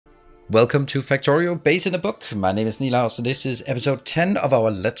Welcome to Factorio Base in a Book. My name is Nilaus and this is episode 10 of our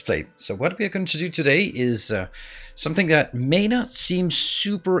Let's Play. So what we are going to do today is something that may not seem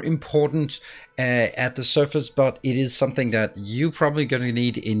super important at the surface, but it is something that you're probably going to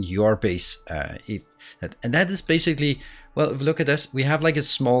need in your base. And that is basically, well, if you look at this, we have like a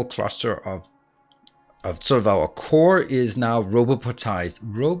small cluster of sort of our core is now robopotized.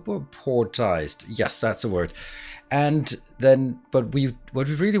 Robopotized, yes, that's the word. And then, what we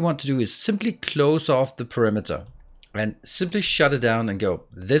really want to do is simply close off the perimeter and simply shut it down and go,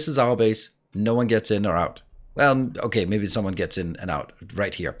 this is our base, no one gets in or out. Well, okay, maybe someone gets in and out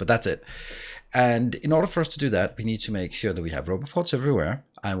right here, but that's it. And in order for us to do that, we need to make sure that we have roboports everywhere.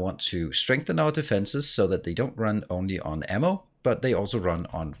 I want to strengthen our defenses so that they don't run only on ammo, but they also run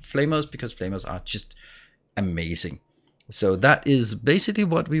on flamers, because flamers are just amazing. So that is basically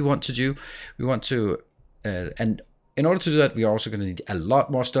what we want to do. We want to and in order to do that, we are also going to need a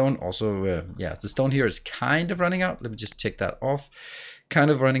lot more stone. Also, yeah, the stone here is kind of running out. Let me just take that off. Kind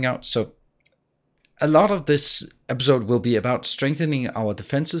of running out. So a lot of this episode will be about strengthening our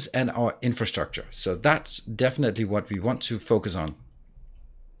defenses and our infrastructure. So that's definitely what we want to focus on.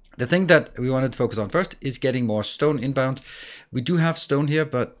 The thing that we wanted to focus on first is getting more stone inbound. We do have stone here,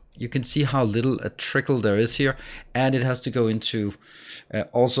 but you can see how little a trickle there is here. And it has to go into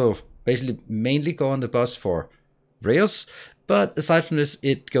also basically mainly go on the bus for rails, but aside from this,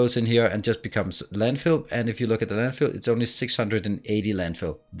 it goes in here and just becomes landfill. And if you look at the landfill, it's only 680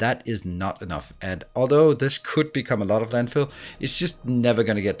 landfill. That is not enough. And although this could become a lot of landfill, it's just never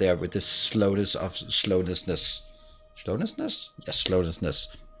going to get there with this slowness. Slowness? Yes, slowness.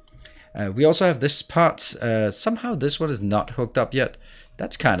 We also have this part. Somehow this one is not hooked up yet.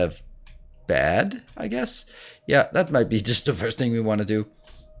 That's kind of bad, I guess. Yeah, that might be just the first thing we want to do.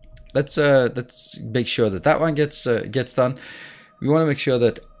 Let's make sure that that one gets done. We want to make sure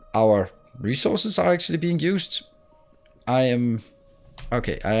that our resources are actually being used.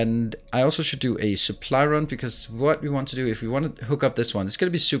 Okay, and I also should do a supply run, because what we want to do, if we want to hook up this one, it's going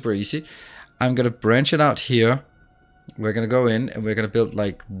to be super easy. I'm going to branch it out here. We're going to go in and we're going to build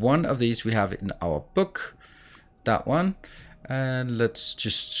like one of these we have in our book. That one. And let's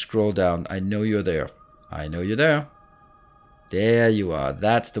just scroll down. I know you're there. I know you're there. There you are.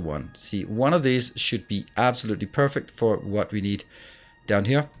 That's the one. See, one of these should be absolutely perfect for what we need down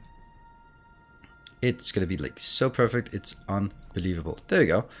here. It's going to be like so perfect. It's unbelievable. There you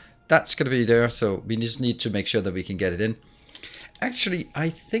go. That's going to be there. So we just need to make sure that we can get it in. Actually, I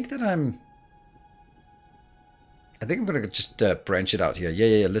think I'm going to just branch it out here.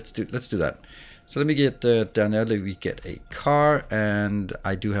 Yeah. Let's do that. So let me get down there. We get a car, and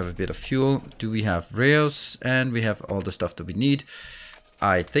I do have a bit of fuel. Do we have rails? And we have all the stuff that we need,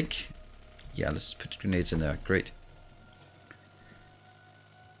 I think. Yeah, let's put grenades in there. Great.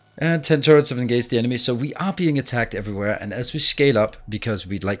 And 10 turrets have engaged the enemy. So we are being attacked everywhere. And as we scale up, because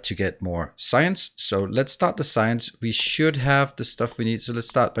we'd like to get more science. So let's start the science. We should have the stuff we need. So let's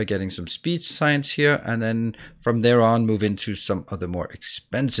start by getting some speed science here. And then from there on, move into some of the more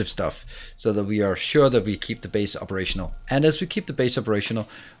expensive stuff, so that we are sure that we keep the base operational. And as we keep the base operational,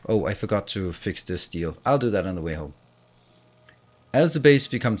 oh, I forgot to fix this deal. I'll do that on the way home. As the base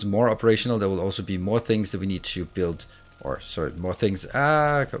becomes more operational, there will also be more things that we need to build. Or sorry, more things.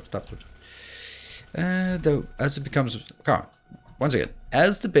 Stop it. Though as it becomes, once again,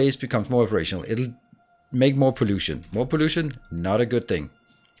 as the base becomes more operational, it'll make more pollution. More pollution, not a good thing.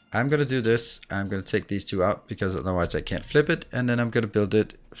 I'm gonna do this. I'm gonna take these two out, because otherwise I can't flip it. And then I'm gonna build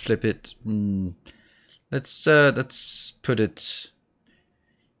it, flip it. Let's put it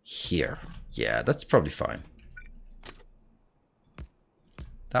here. Yeah, that's probably fine.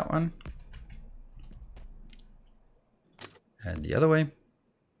 That one. And the other way.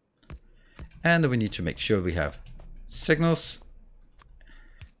 And then we need to make sure we have signals.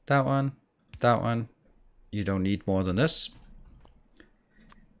 That one, that one. You don't need more than this.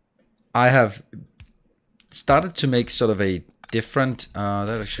 I have started to make sort of a different,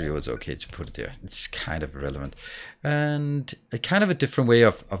 that actually was okay to put it there. It's kind of irrelevant. And a kind of a different way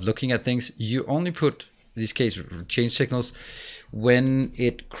of looking at things. You only put, in this case, change signals when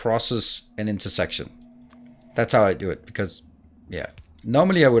it crosses an intersection. That's how I do it, because yeah,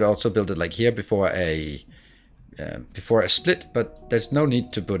 normally I would also build it like here before a split, but there's no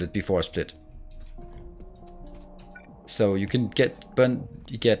need to put it before a split. So you can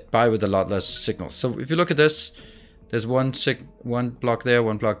get by with a lot less signals. So if you look at this, there's one block there,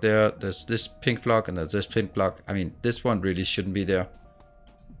 one block there. There's this pink block and there's this pink block. I mean, this one really shouldn't be there.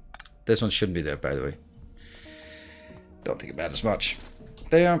 This one shouldn't be there, by the way. Don't think about it as much.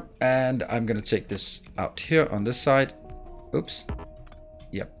 There, and I'm gonna take this out here on this side. Oops.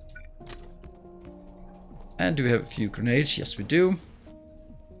 Yep. And do we have a few grenades? Yes, we do.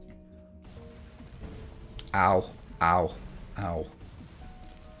 Ow. Ow. Ow.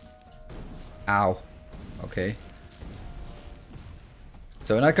 Ow. Okay.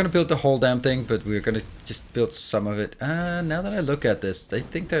 So we're not going to build the whole damn thing, but we're going to just build some of it. Now that I look at this, I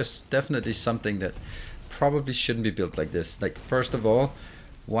think there's definitely something that probably shouldn't be built like this. Like, first of all,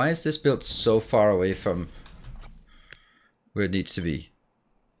 why is this built so far away from where it needs to be?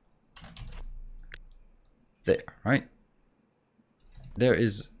 There, right? There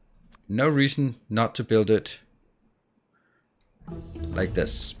is no reason not to build it like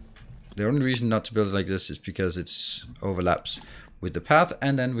this. The only reason not to build it like this is because it overlaps with the path,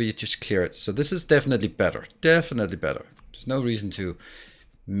 and then we just clear it. So this is definitely better. Definitely better. There's no reason to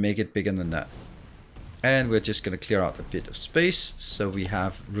make it bigger than that. And we're just going to clear out a bit of space so we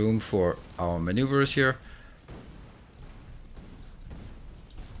have room for our maneuvers here.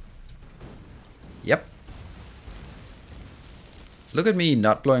 Yep. Look at me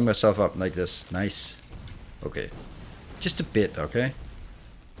not blowing myself up like this. Nice. Okay. Just a bit, okay?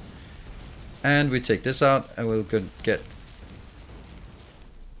 And we take this out and we'll get...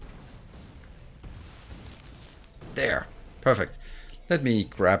 There. Perfect. Let me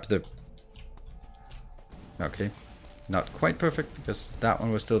grab the... Okay. Not quite perfect because that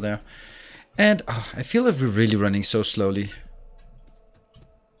one was still there. And I feel like we're really running so slowly.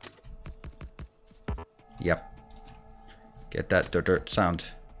 Yep. Get that dirt sound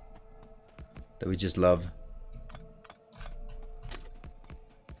that we just love.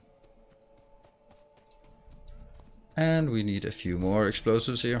 And we need a few more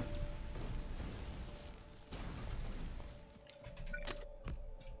explosives here.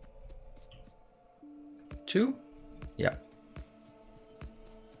 Two? Yeah.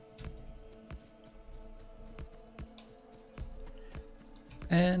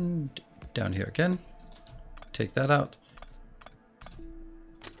 And down here again. Take that out.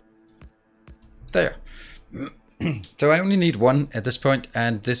 There. So I only need one at this point,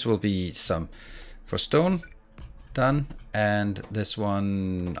 and this will be some for stone. Done. And this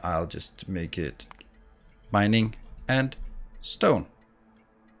one, I'll just make it mining and stone.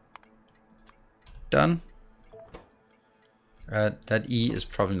 Done. That E is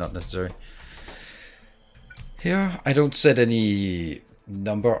probably not necessary. Here, I don't set any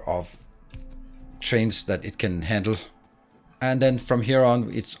number of trains that it can handle. And then from here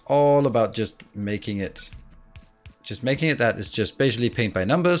on, it's all about just making it that it's just basically paint by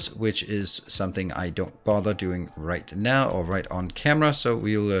numbers, which is something I don't bother doing right now or right on camera. So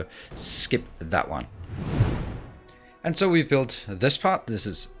we'll skip that one. And so we built this part. This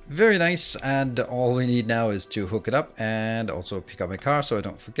is very nice. And all we need now is to hook it up and also pick up my car so I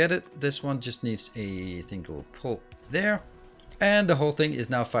don't forget it. This one just needs a single pull there. And the whole thing is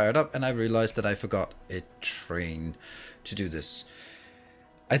now fired up. And I realized that I forgot a train to do this.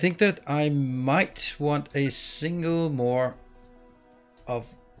 I think that I might want a single more of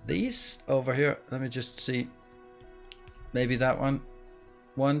these over here. Let me just see. Maybe that one.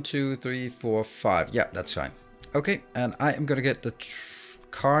 1, 2, 3, 4, 5. Yeah, that's fine. Okay, and I am going to get the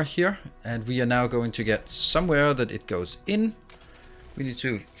car here. And we are now going to get somewhere that it goes in. We need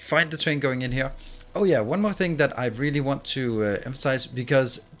to find the train going in here. Oh yeah, one more thing that I really want to emphasize,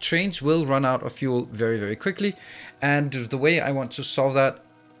 because trains will run out of fuel very, very quickly. And the way I want to solve that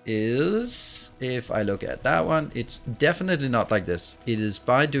is, if I look at that one, it's definitely not like this. It is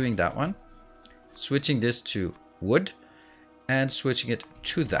by doing that one, switching this to wood, and switching it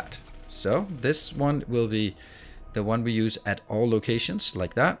to that. So this one will be the one we use at all locations,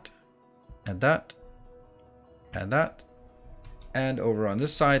 like that, and that, and that. And over on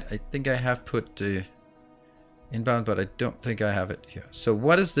this side, I think I have put the inbound, but I don't think I have it here. So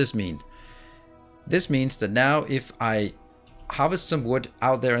what does this mean? This means that now if I harvest some wood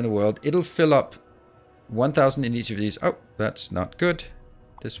out there in the world, it'll fill up 1,000 in each of these. Oh, that's not good.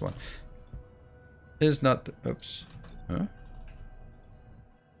 This one is not, oops. Huh?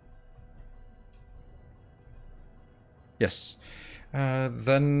 Yes.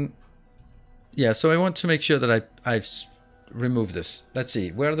 Then, yeah, so I want to make sure that I've remove this. Let's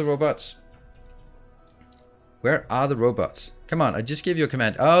see. Where are the robots? Where are the robots? Come on, I just gave you a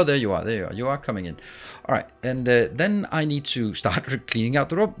command. Oh, there you are. There you are. You are coming in. All right. And then I need to start cleaning out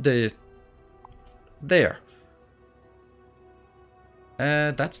the there.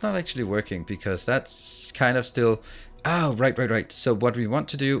 That's not actually working because that's kind of still... Oh, right. So what we want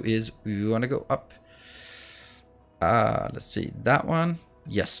to do is we want to go up. Let's see. That one.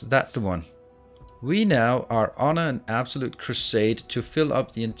 Yes, that's the one. We now are on an absolute crusade to fill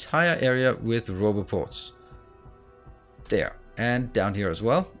up the entire area with roboports. There. And down here as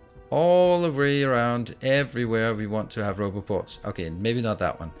well. all the way around everywhere we want to have roboports. Okay, maybe not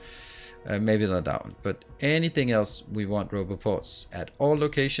that one. Maybe not that one. But anything else, we want roboports at all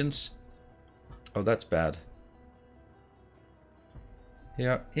locations. Oh, that's bad.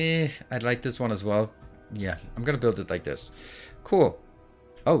 Yeah, I'd like this one as well. Yeah, I'm going to build it like this. Cool.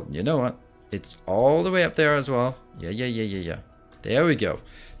 Oh, you know what? It's all the way up there as well. Yeah. There we go.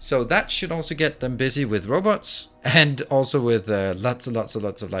 So that should also get them busy with robots and also with lots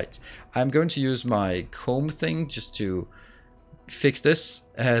of lights. I'm going to use my comb thing just to fix this.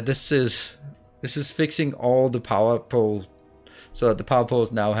 This is fixing all the power pole, so that the power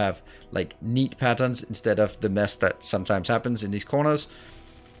poles now have like neat patterns instead of the mess that sometimes happens in these corners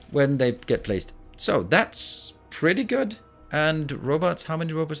when they get placed. So that's pretty good. And robots, how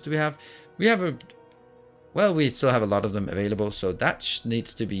many robots do we have? We have well, we still have a lot of them available, so that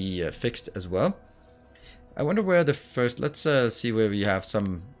needs to be fixed as well. I wonder where the first, let's see where we have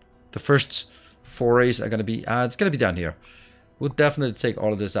the first forays are going to be. It's going to be down here. We'll definitely take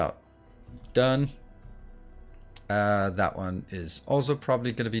all of this out. Done. That one is also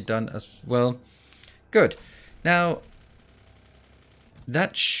probably going to be done as well. Good. Now,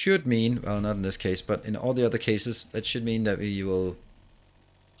 that should mean, well, not in this case, but in all the other cases, that should mean that we will,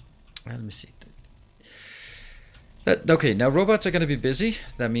 let me see. Okay, now robots are going to be busy.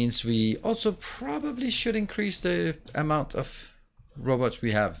 That means we also probably should increase the amount of robots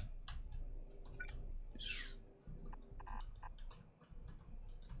we have.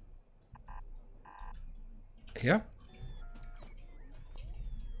 Here.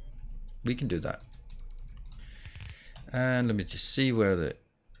 We can do that. And let me just see where the...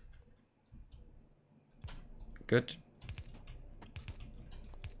 Good.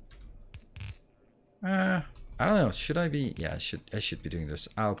 I don't know. Should I be? Yeah, I should be doing this.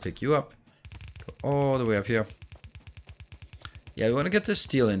 I'll pick you up. Go all the way up here. Yeah, we want to get this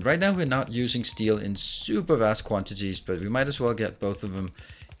steel in. Right now we're not using steel in super vast quantities, but we might as well get both of them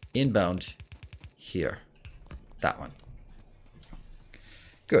inbound here. That one.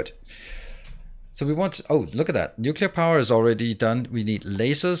 Good. So we want, oh, look at that. Nuclear power is already done. We need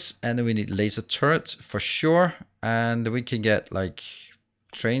lasers, and then we need laser turrets for sure. And we can get like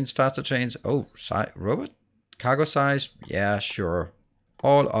trains, faster trains. Oh, robot? Cargo size? Yeah, sure.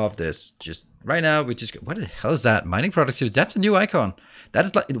 All of this. Just right now, we just, what the hell is that? Mining productivity. That's a new icon. That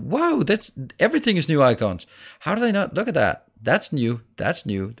is like, wow, that's, everything is new icons. How did I not look at that? That's new. That's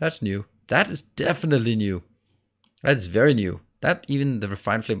new. That's new. That is definitely new. That is very new. That, even the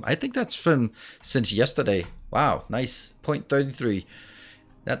refined flame, I think that's from since yesterday. Wow, nice. 0.33.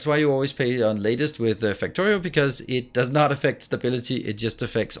 That's why you always pay on latest with Factorio, because it does not affect stability. It just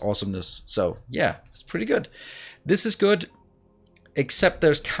affects awesomeness. So yeah, it's pretty good. This is good, except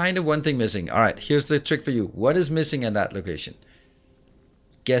there's kind of one thing missing. All right, here's the trick for you. What is missing in that location?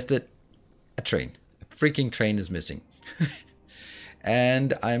 Guessed it, a train. A freaking train is missing.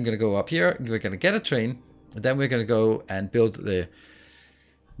 And I'm going to go up here. We're going to get a train. And then we're going to go and build the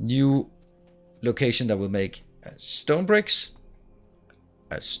new location that will make stone bricks.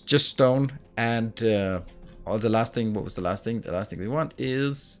 Just stone. And the last thing, what was the last thing? The last thing we want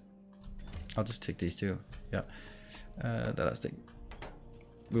is, I'll just take these two. Yeah. The last thing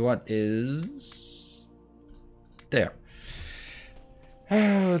we want is there.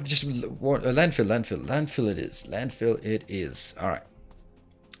 Just landfill it is. Landfill it is. All right.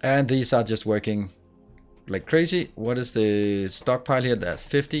 And these are just working like crazy. What is the stockpile here? That's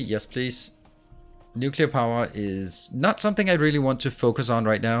 50. Yes, please. Nuclear power is not something I really want to focus on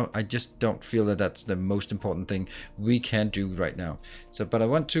right now. I just don't feel that that's the most important thing we can do right now. So, but I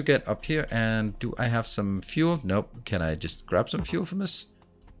want to get up here, and do I have some fuel? Nope. Can I just grab some fuel from this?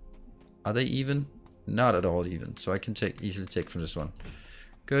 Are they even? Not at all even. So I can easily take from this one.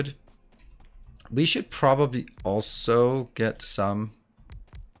 Good. We should probably also get some.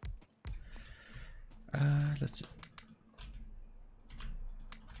 Let's see.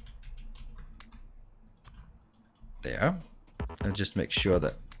 There. And just make sure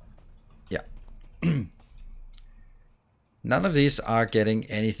that, yeah. None of these are getting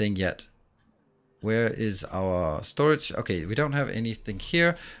anything yet. Where is our storage? Okay, we don't have anything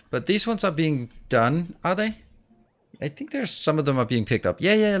here, but these ones are being done, are they? I think there's some of them are being picked up.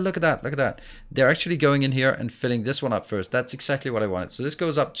 Yeah, look at that, look at that. They're actually going in here and filling this one up first. That's exactly what I wanted. So this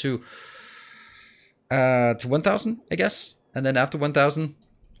goes up to 1,000, I guess. And then after 1,000,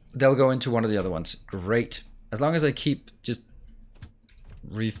 they'll go into one of the other ones. Great. As long as I keep just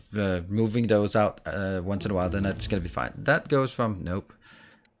moving those out once in a while, then that's going to be fine. That goes from, nope.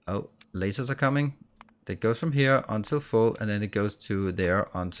 Oh, lasers are coming. It goes from here until full, and then it goes to there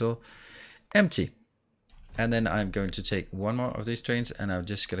until empty. And then I'm going to take one more of these trains, and I'm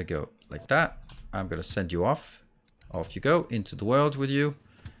just going to go like that. I'm going to send you off. Off you go into the world with you.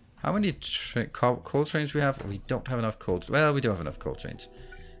 How many coal trains we have? We don't have enough coal. Well, we do have enough coal trains.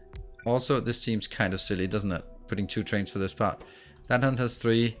 Also, this seems kind of silly, doesn't it? Putting 2 trains for this part. That one has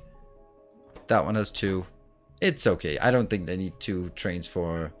 3. That one has 2. It's okay. I don't think they need 2 trains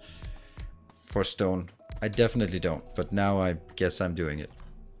for stone. I definitely don't. But now I guess I'm doing it.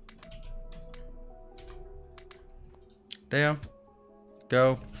 There.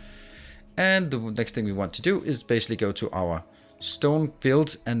 Go. And the next thing we want to do is basically go to our stone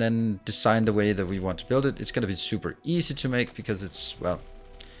build and then design the way that we want to build it. It's going to be super easy to make because it's, well...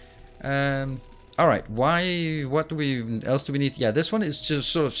 all right, what else do we need? Yeah, this one is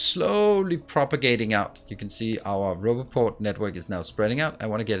just sort of slowly propagating out. You can see our Roboport network is now spreading out. I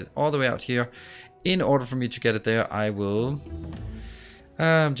want to get it all the way out here. In order for me to get it there, I will...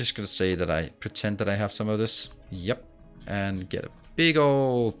 I'm just going to say that I pretend that I have some of this. Yep. And get a big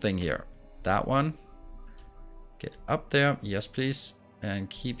old thing here. That one. Get up there. Yes, please. And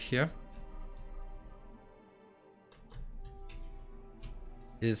keep here.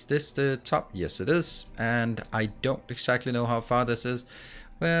 Is this the top? Yes, it is. And I don't exactly know how far this is.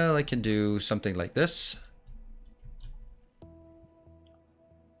 Well, I can do something like this.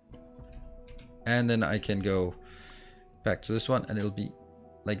 And then I can go back to this one and it'll be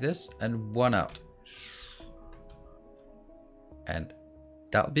like this and one out. And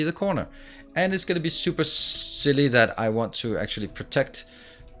that'll be the corner. And it's going to be super silly that I want to actually protect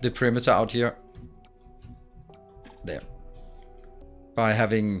the perimeter out here. There. By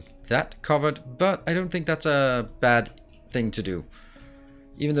having that covered. But I don't think that's a bad thing to do.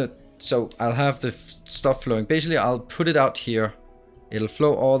 Even though, so I'll have the stuff flowing. Basically, I'll put it out here. It'll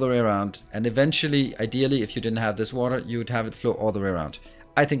flow all the way around. And eventually, ideally, if you didn't have this water, you would have it flow all the way around.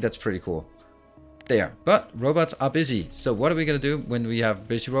 I think that's pretty cool. There. But robots are busy. So what are we going to do when we have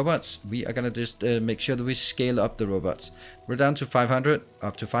busy robots? We are going to just make sure that we scale up the robots. We're down to 500.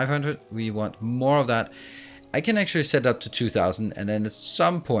 Up to 500. We want more of that. I can actually set it up to 2000. And then at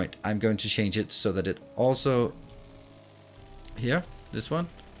some point, I'm going to change it so that it also... Here. This one.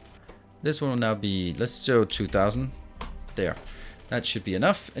 This one will now be... Let's do 2000. There. That should be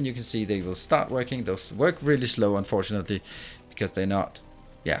enough, and you can see they will start working. They'll work really slow, unfortunately, because they're not...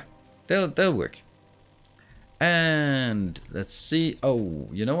 Yeah, they'll work. And let's see. Oh,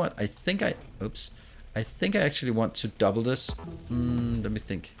 you know what? I think I... Oops. I think I actually want to double this. Let me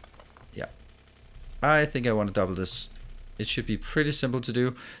think. Yeah. I think I want to double this. It should be pretty simple to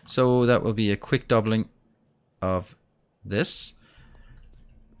do. So that will be a quick doubling of this.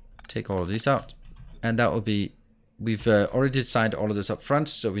 Take all of these out. And that will be... We've already designed all of this up front,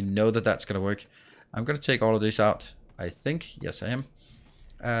 so we know that that's going to work. I'm going to take all of these out, I think. Yes, I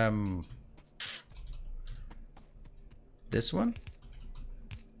am. This one.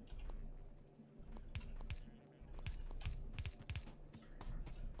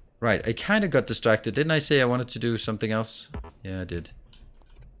 Right, I kind of got distracted. Didn't I say I wanted to do something else? Yeah, I did.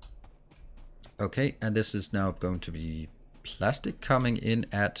 Okay, and this is now going to be plastic coming in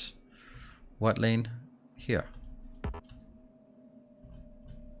at what lane? Here.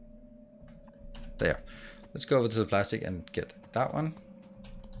 There. Let's go over to the plastic and get that one.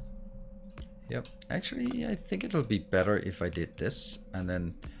 Yep. Actually, I think it'll be better if I did this and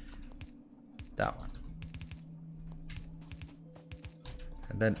then that one.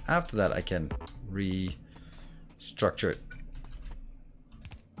 And then after that, I can restructure it.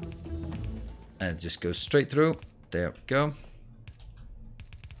 And it just goes straight through. There we go.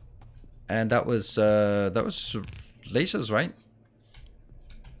 And that was lasers, right?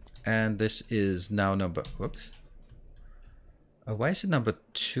 And this is now number... Whoops. Why is it number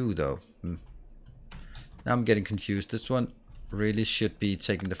 2, though? Now I'm getting confused. This one really should be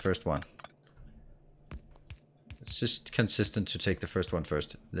taking the first one. It's just consistent to take the first one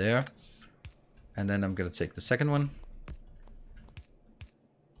first. There. And then I'm going to take the second one.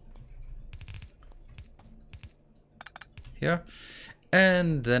 Here.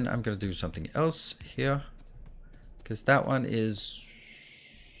 And then I'm going to do something else here. Because that one is...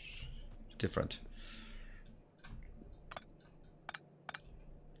 different.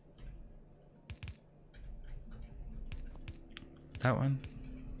 That one.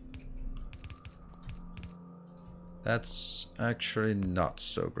 That's actually not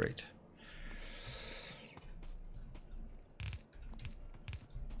so great.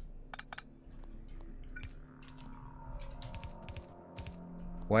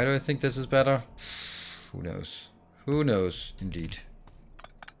 Why do I think this is better? Who knows? Who knows, indeed.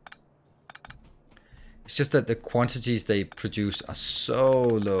 It's just that the quantities they produce are so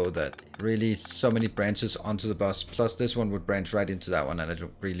low that really so many branches onto the bus, plus this one would branch right into that one, and I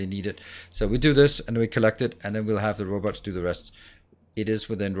don't really need it. So we do this and we collect it, and then we'll have the robots do the rest. It is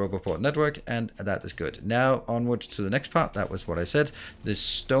within Roboport network, and that is good. Now onwards to the next part. That was what I said, the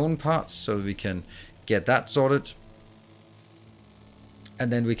stone parts, so we can get that sorted.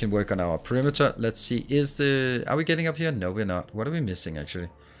 And then we can work on our perimeter. Let's see, are we getting up here? No, we're not. What are we missing actually?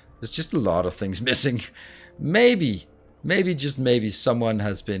 There's just a lot of things missing. Maybe just maybe someone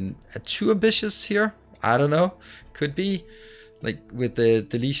has been too ambitious here. I don't know. Could be. Like with the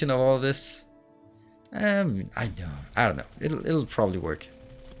deletion of all of this. I don't know. It'll probably work.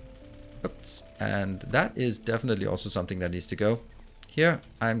 Oops. And that is definitely also something that needs to go. Here,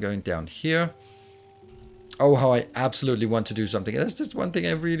 I'm going down here. Oh, how I absolutely want to do something. That's just one thing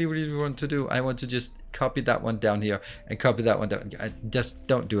I really, really want to do. I want to just copy that one down here and copy that one down. Just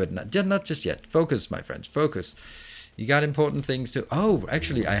don't do it. Not just yet. Focus, my friends. Focus. You got important things to... Oh,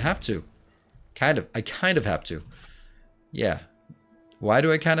 actually, I have to. I kind of have to. Yeah. Why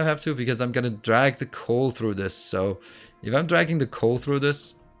do I kind of have to? Because I'm going to drag the coal through this. So if I'm dragging the coal through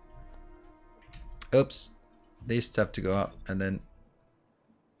this... Oops. These have to go up. And then...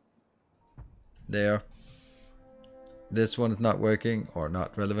 There. This one is not working or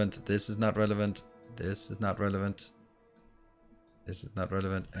not relevant. This is not relevant. This is not relevant. This is not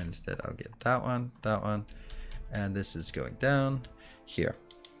relevant. And instead I'll get that one, and this is going down here.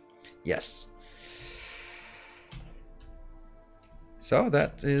 Yes. So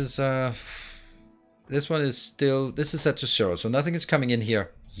that is, this one is still, this is set to 0. So nothing is coming in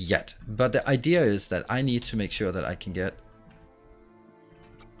here yet. But the idea is that I need to make sure that I can get,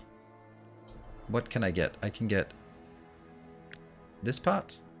 what can I get? I can get this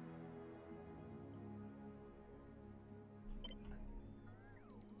part.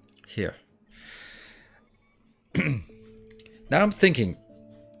 Here. Now I'm thinking,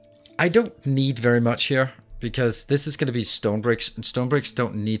 I don't need very much here because this is going to be stone bricks, and stone bricks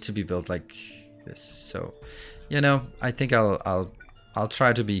don't need to be built like this. So, you know, I think I'll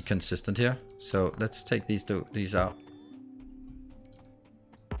try to be consistent here. So let's take these out.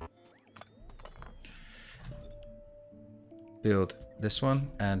 Build this one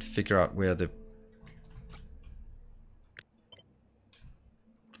and figure out where the...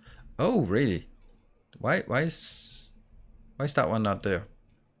 Oh, really? Why is that one not there?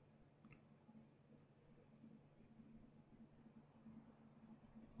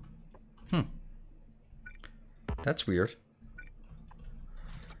 That's weird.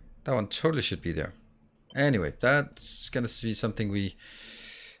 That one totally should be there. Anyway, that's gonna be something we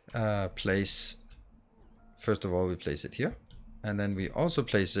place. First of all, we place it here. And then we also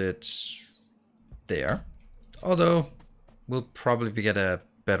place it there. Although, we'll probably get a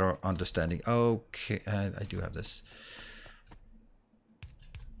better understanding. Okay, I do have this.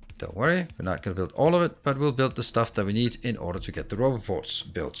 Don't worry, we're not going to build all of it, but we'll build the stuff that we need in order to get the roboports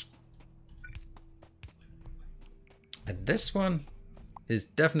built. And this one is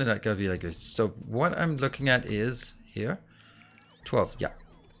definitely not going to be like this. So what I'm looking at is here, 12, yeah.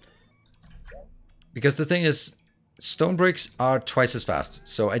 Because the thing is, stone bricks are twice as fast.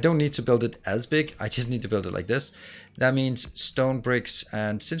 So I don't need to build it as big. I just need to build it like this. That means stone bricks.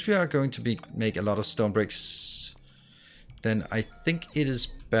 And since we are going to make a lot of stone bricks, then I think it is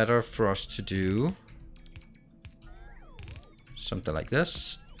better for us to do something like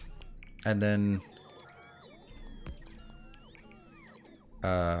this. And then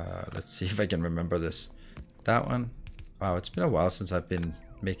let's see if I can remember this. That one. Wow, it's been a while since I've been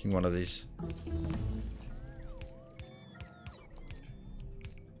making one of these.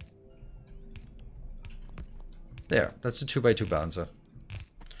 There, that's a 2x2 balancer.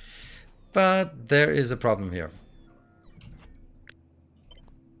 But there is a problem here.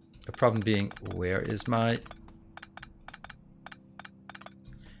 The problem being, where is my...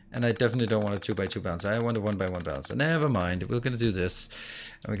 And I definitely don't want a 2x2 balancer. I want a 1x1 balancer. Never mind. We're going to do this.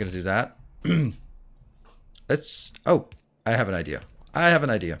 And we're going to do that. Let's... Oh, I have an idea. I have an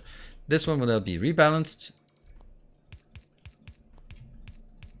idea. This one will be rebalanced.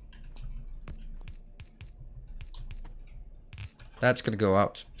 That's going to go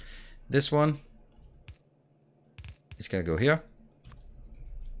out. This one is going to go here.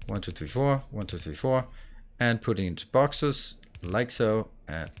 1, 2, 3, 4. 1, 2, 3, 4. And put it into boxes like so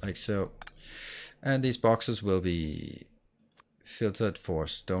and like so. And these boxes will be filtered for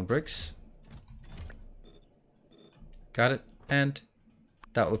stone bricks. Got it. And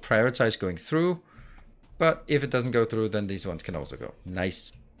that will prioritize going through. But if it doesn't go through, then these ones can also go.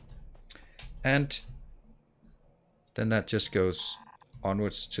 Nice. And then that just goes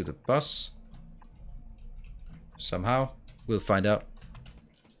onwards to the bus. somehow. We'll find out.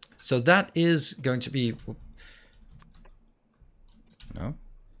 So that is going to be... No.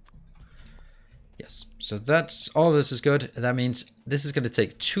 Yes, so that's all. This is good. That means this is going to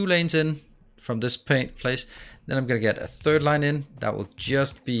take 2 lanes in from this place. Then I'm going to get a 3rd line in. That will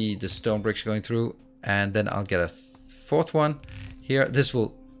just be the stone bricks going through. And then I'll get a 4th one here. This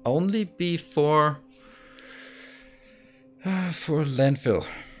will only be for landfill.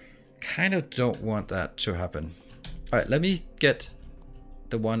 Kind of don't want that to happen. All right, let me get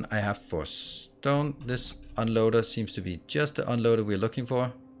the one I have for stone. This unloader seems to be just the unloader we're looking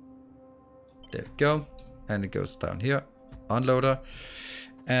for. There we go. And it goes down here. Unloader.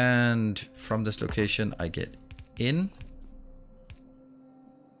 And from this location, I get in.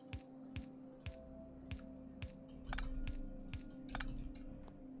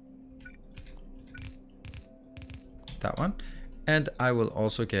 That one. And I will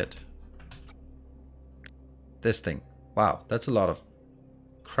also get this thing. Wow, that's a lot of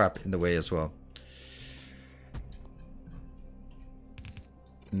crap in the way as well.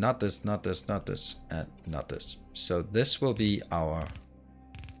 Not this, not this, not this, and not this. So this will be our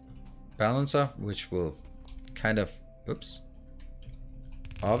balancer, which will kind of, oops,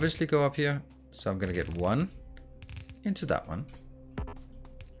 obviously go up here. So I'm going to get 1 into that one.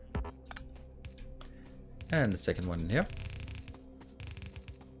 And the second one in here.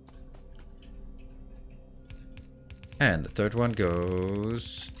 And the 3rd one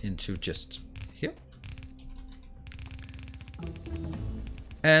goes into just here.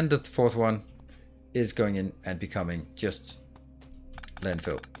 And the 4th one is going in and becoming just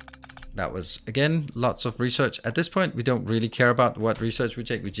landfill. That was, again, lots of research. At this point, we don't really care about what research we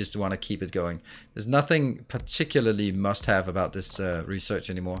take. We just want to keep it going. There's nothing particularly must-have about this research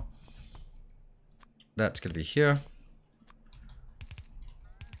anymore. That's going to be here.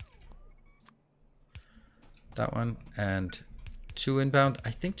 That one. And 2 inbound. I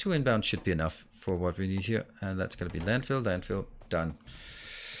think 2 inbound should be enough for what we need here. And that's going to be landfill, landfill, done.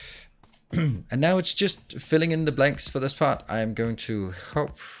 And now it's just filling in the blanks for this part. I'm going to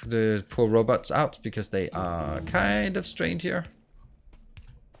help the poor robots out because they are kind of strained here.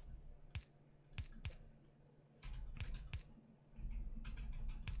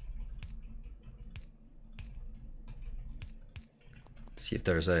 See if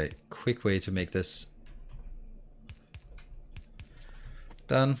there's a quick way to make this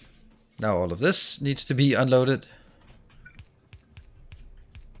done. Now all of this needs to be unloaded.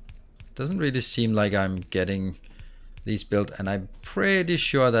 Doesn't really seem like I'm getting these built, and I'm pretty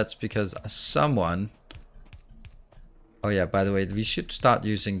sure that's because someone... Oh yeah, by the way, we should start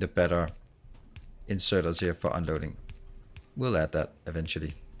using the better inserters here for unloading. We'll add that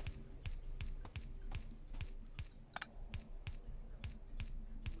eventually.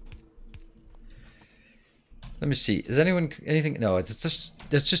 Let me see. Is anything? No, it's just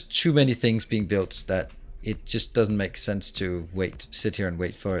there's just too many things being built that it just doesn't make sense to sit here and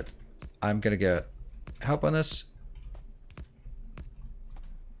wait for it. I'm gonna get help on this.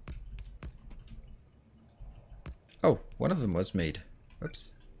 Oh, one of them was made.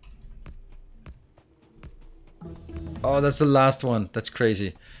 Oops. Oh, that's the last one. That's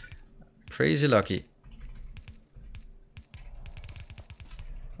crazy. Crazy lucky.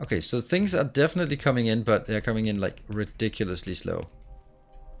 Okay, so things are definitely coming in, but they're coming in like ridiculously slow.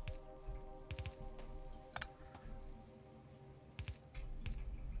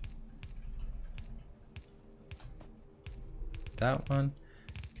 That one.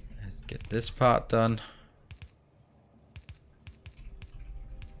 Let's get this part done.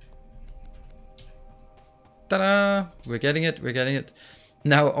 Ta-da! We're getting it, we're getting it.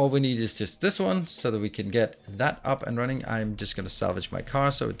 Now all we need is just this one so that we can get that up and running. I'm just going to salvage my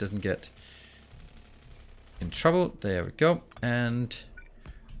car so it doesn't get in trouble. There we go. And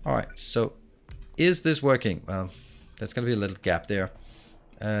all right, so is this working? Well, there's going to be a little gap there.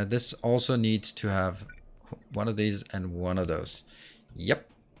 This also needs to have one of these and one of those. Yep.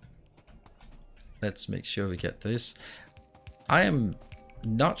 Let's make sure we get this. I am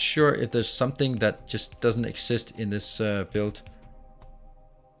not sure if there's something that just doesn't exist in this build.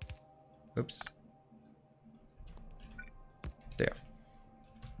 Oops. There.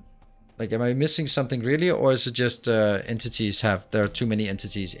 Like, am I missing something really, or is it just entities there are too many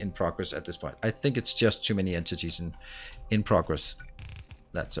entities in progress at this point? I think it's just too many entities in progress.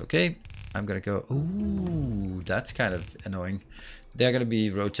 That's okay. I'm gonna go. Ooh, that's kind of annoying. They're gonna be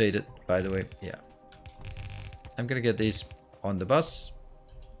rotated, by the way. Yeah. I'm gonna get these on the bus.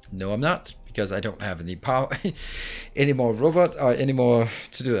 No, I'm not, because I don't have any power, any more robot or any more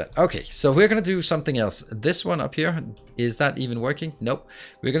to do that. Okay, so we're gonna do something else. This one up here, is that even working? Nope.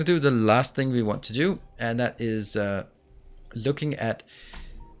 We're gonna do the last thing we want to do, and that is looking at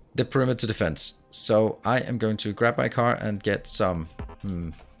the perimeter defense. So I am going to grab my car and get some.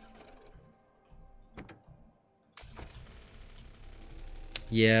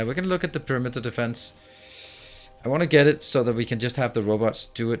 Yeah, we're gonna look at the perimeter defense. I want to get it so that we can just have the robots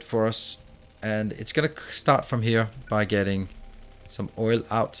do it for us. And it's gonna start from here by getting some oil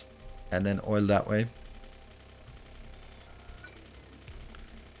out and then oil that way.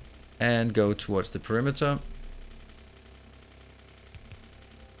 And go towards the perimeter.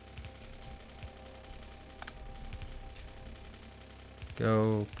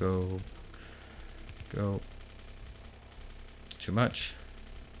 Go, go, go. It's too much.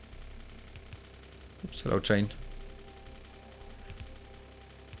 Oops, hello train.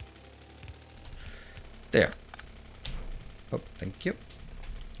 There. Oh, thank you.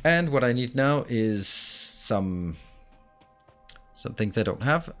 And what I need now is some things I don't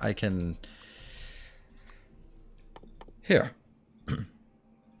have. I can... Here.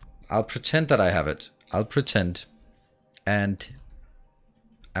 I'll pretend that I have it. I'll pretend. And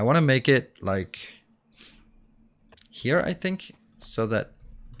I want to make it like here, I think, so that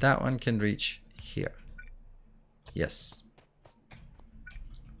that one can reach here. Yes.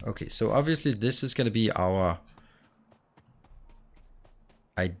 Okay, so obviously this is going to be our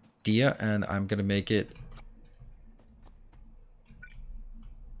idea, and I'm going to make it...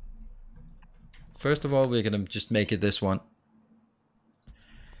 First of all, we're going to just make it this one.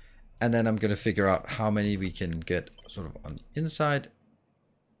 And then I'm going to figure out how many we can get sort of on the inside.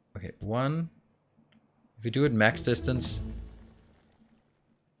 Okay, one. If we do it max distance,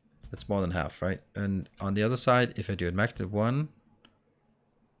 that's more than half, right? And on the other side, if I do it max to 1,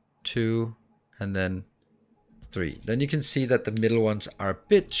 2, and then 3, then you can see that the middle ones are a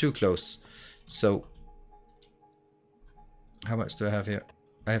bit too close. So how much do I have here?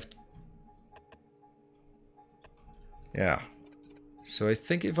 I have... Yeah. So I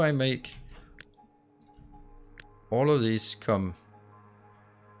think if I make all of these come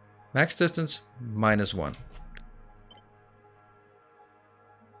max distance -1.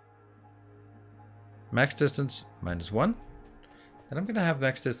 Max distance -1. And I'm going to have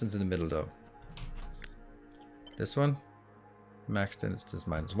max distance in the middle though. This one, max distance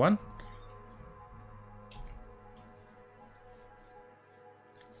 -1.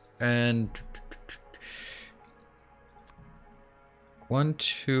 And 1,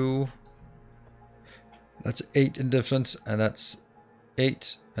 2, that's 8 in difference, and that's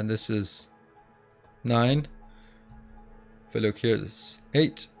 8, and this is 9. If I look here, this is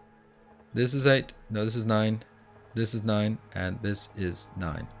 8, this is 8, no, this is 9, this is 9, and this is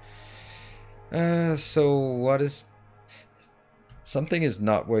 9. So what is... Something is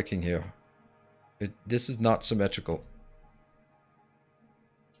not working here. This is not symmetrical.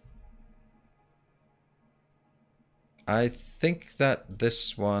 I think that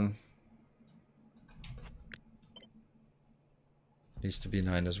this one needs to be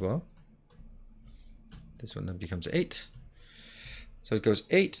 9 as well. This one then becomes 8. So it goes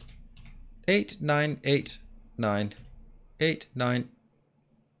 8, 8, 9, 8, 9, 8, 9.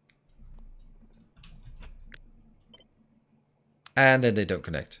 And then they don't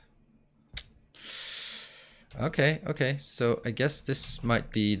connect. Okay, okay. So I guess this might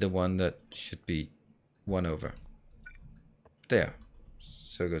be the one that should be 1 over. There.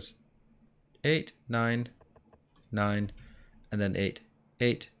 So it goes 8, 9, 9, and then 8,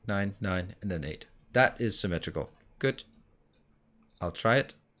 8, 9, 9, and then 8. That is symmetrical. Good. I'll try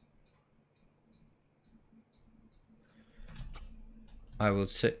it. I will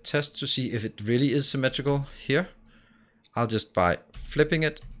test to see if it really is symmetrical here. I'll just by flipping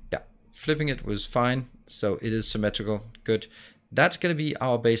it. Yeah, flipping it was fine. So it is symmetrical. Good. That's going to be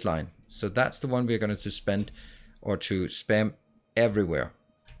our baseline. So that's the one we're going to spend or to spam everywhere.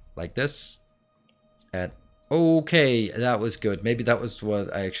 Like this. And okay, that was good. Maybe that was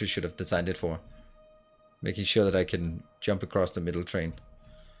what I actually should have designed it for. Making sure that I can jump across the middle train.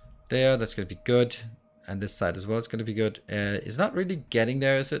 There, that's going to be good. And this side as well is going to be good. It's not really getting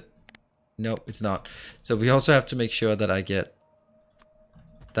there, is it? No, it's not. So we also have to make sure that I get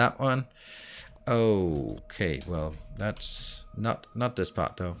that one. Okay, well, that's not this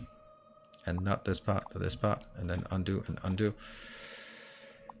part though. And not this part, or this part. And then undo and undo.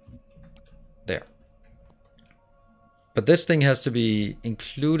 There. But this thing has to be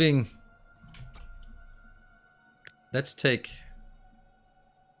including... Let's take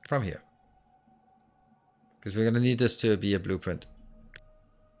from here. Because we're going to need this to be a blueprint.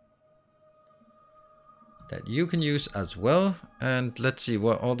 that you can use as well. And let's see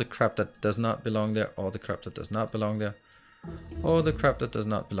what all the crap that does not belong there, all the crap that does not belong there, all the crap that does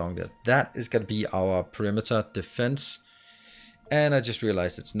not belong there. That is going to be our perimeter defense. And I just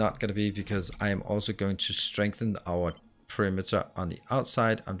realized it's not going to be, because I am also going to strengthen our perimeter on the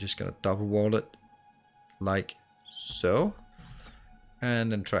outside. I'm just going to double wall it like so.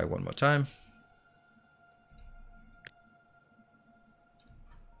 And then try one more time.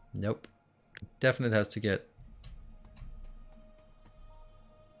 Nope. Definitely has to get...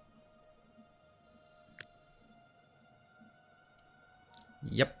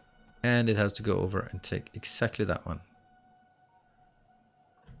 Yep. And it has to go over and take exactly that one.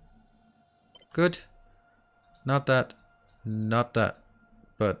 Good. Not that. Not that.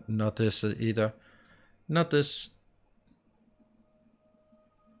 But not this either. Not this.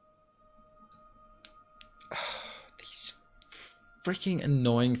 These freaking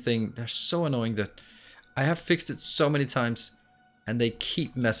annoying thing. They're so annoying that I have fixed it so many times and they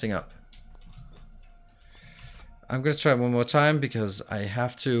keep messing up. I'm going to try one more time because I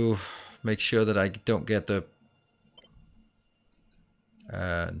have to make sure that I don't get the...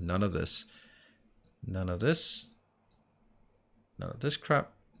 none of this. None of this. None of this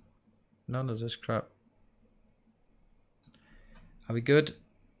crap. None of this crap. Are we good?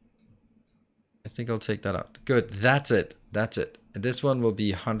 I think I'll take that out. Good. That's it. That's it. And this one will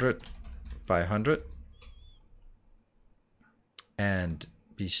be 100 by 100. And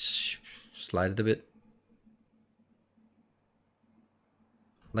be slide it a bit.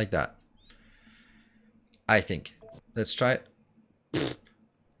 Like that. I think. Let's try it.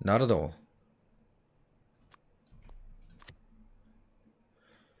 Not at all.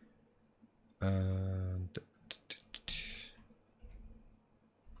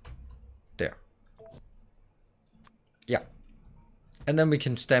 There. Yeah. And then we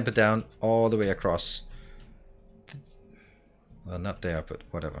can stamp it down all the way across. Well, not there, but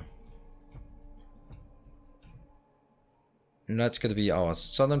whatever. And that's going to be our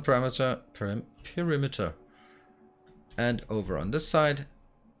southern perimeter. And over on this side.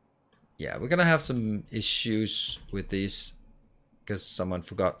 Yeah, we're going to have some issues with these. Because someone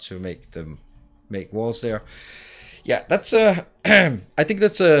forgot to make walls there. Yeah, that's I think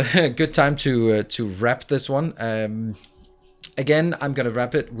that's a good time to wrap this one. Again, I'm gonna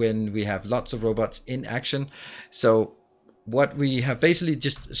wrap it when we have lots of robots in action. So what we have basically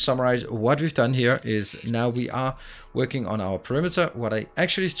just summarized what we've done here is now we are working on our perimeter. What I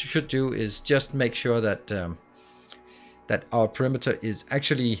actually should do is just make sure that that our perimeter is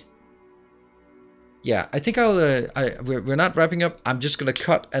actually... Yeah, I think we're not wrapping up. I'm just going to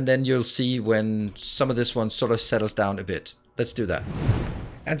cut and then you'll see when some of this one sort of settles down a bit. Let's do that.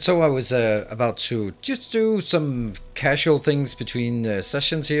 And so I was about to just do some casual things between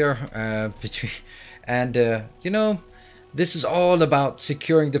sessions here. You know, this is all about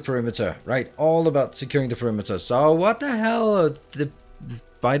securing the perimeter, right? All about securing the perimeter. So what the hell are the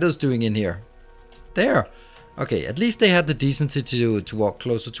biters doing in here? There. Okay, at least they had the decency to walk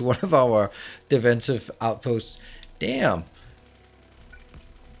closer to one of our defensive outposts. Damn.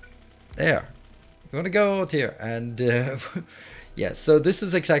 There. You want to go out here. And yeah, so this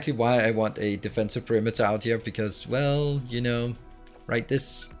is exactly why I want a defensive perimeter out here. Because, well, you know, right,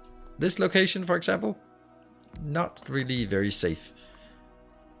 this location, for example, not really very safe.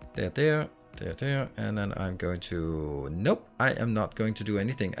 There. And then I'm going to... Nope, I am not going to do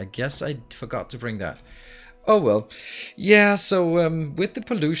anything. I guess I forgot to bring that. Oh well, yeah, so with the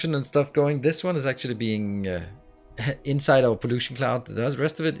pollution and stuff going, this one is actually being inside our pollution cloud. The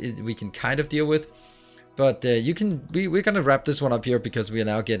rest of it we can kind of deal with. But we're gonna wrap this one up here because we are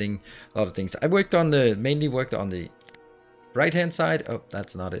now getting a lot of things. I mainly worked on the right hand side. Oh,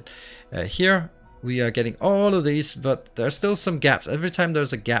 that's not it. Here we are getting all of these, but there's still some gaps. Every time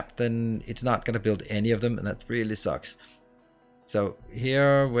there's a gap, then it's not gonna build any of them, and that really sucks. So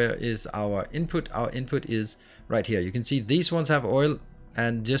here, where is our input? Our input is right here. You can see these ones have oil,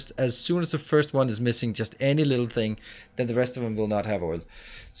 and just as soon as the first one is missing just any little thing, then the rest of them will not have oil.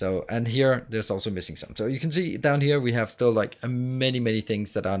 So, and here there's also missing some. So you can see down here we have still like many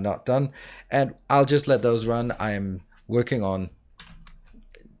things that are not done, and I'll just let those run. I am working on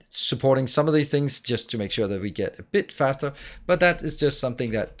supporting some of these things just to make sure that we get a bit faster, but that is just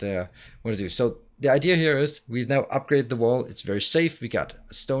something that I want to do. So the idea here is we've now upgraded the wall. It's very safe. We got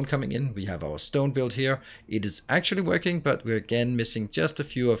stone coming in. We have our stone build here. It is actually working, but we're again missing just a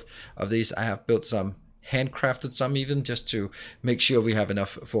few of these. I have built some, handcrafted some even, just to make sure we have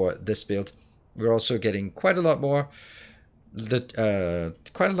enough for this build. We're also getting quite a lot more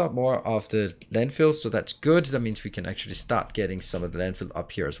quite a lot more of the landfill, so that's good. That means we can actually start getting some of the landfill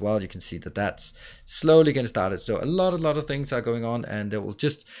up here as well. You can see that that's slowly getting started. So a lot of things are going on, and we'll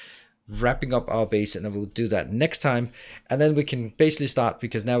just wrapping up our base, and then we'll do that next time. And then we can basically start,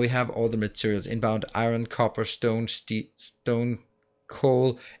 because now we have all the materials inbound: iron, copper, stone, stone,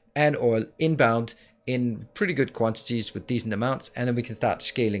 coal, and oil inbound in pretty good quantities with decent amounts, and then we can start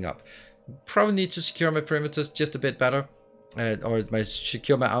scaling up. Probably need to secure my perimeters just a bit better, or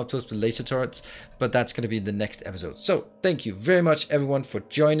secure my outposts with laser turrets, but that's going to be in the next episode. So thank you very much everyone for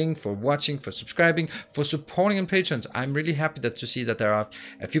joining, for watching, for subscribing, for supporting on Patreons. I'm really happy to see that there are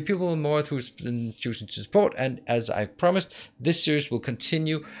a few people more who's been choosing to support, and as I promised, this series will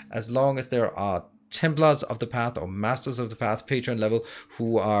continue as long as there are Templars of the Path or Masters of the Path Patreon level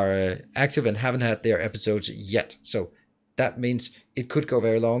who are active and haven't had their episodes yet. So that means it could go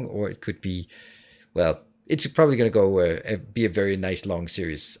very long, or it could be, well, it's probably going to go be a very nice long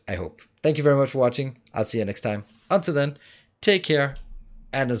series, I hope. Thank you very much for watching. I'll see you next time. Until then, take care,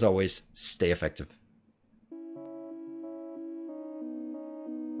 and as always, stay effective.